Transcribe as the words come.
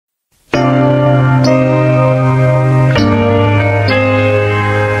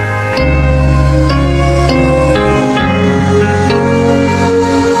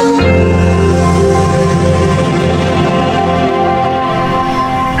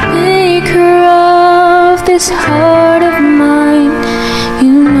this heart of mine.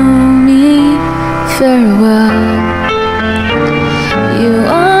 You know me very well. You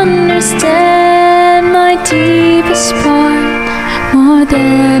understand my deepest part more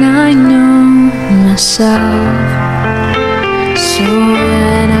than I know myself. So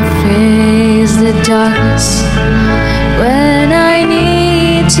when I face the darkness, when I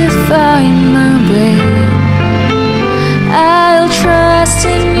need to find my way, I'll trust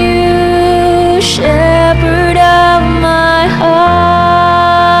in you, shepherd of my heart.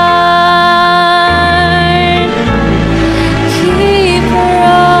 Keeper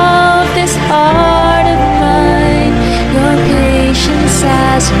of this heart of mine, your patience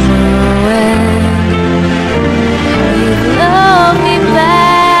has no end. You've loved me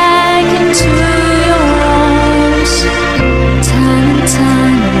back into your arms, time and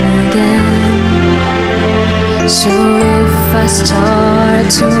time again. So if I start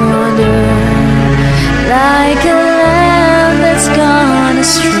to wander like a lamb that's gone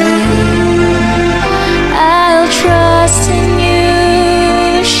astray, I'll trust in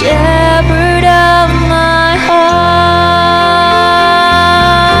you, shepherd of my heart.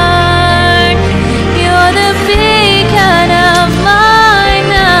 You're the beacon of my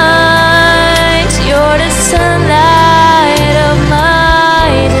night, you're the sunlight of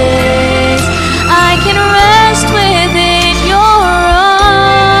my days. I can rest within your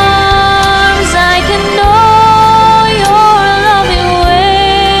arms, I can know your loving ways.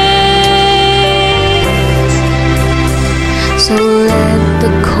 So let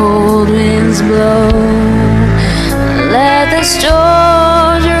the cold winds blow, let the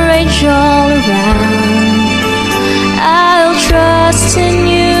storms rage all around, I'll trust in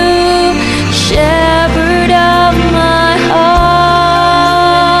you, shepherd of my heart.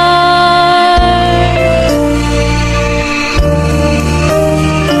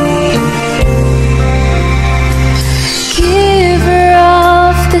 Giver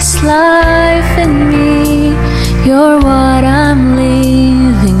of this life in me, you're what I'm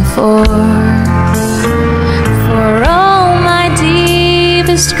living for. For all my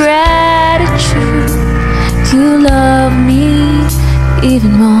deepest gratitude, you love me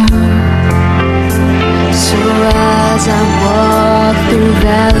even more. So as I walk through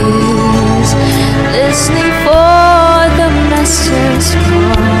valleys, listening for the master's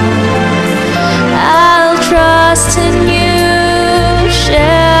call, I'll trust in you,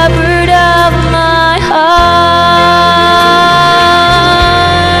 shepherd of my heart.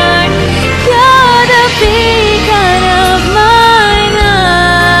 You're the beacon of my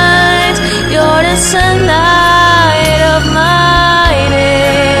night, you're the sunlight of my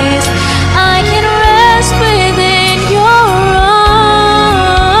days. I can rest within your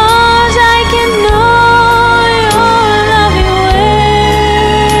arms, I can know your loving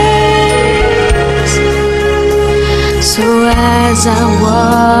ways. So as I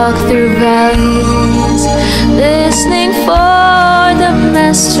walk through valleys, listening for the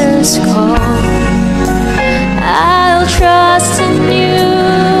master's call, I'll trust in you,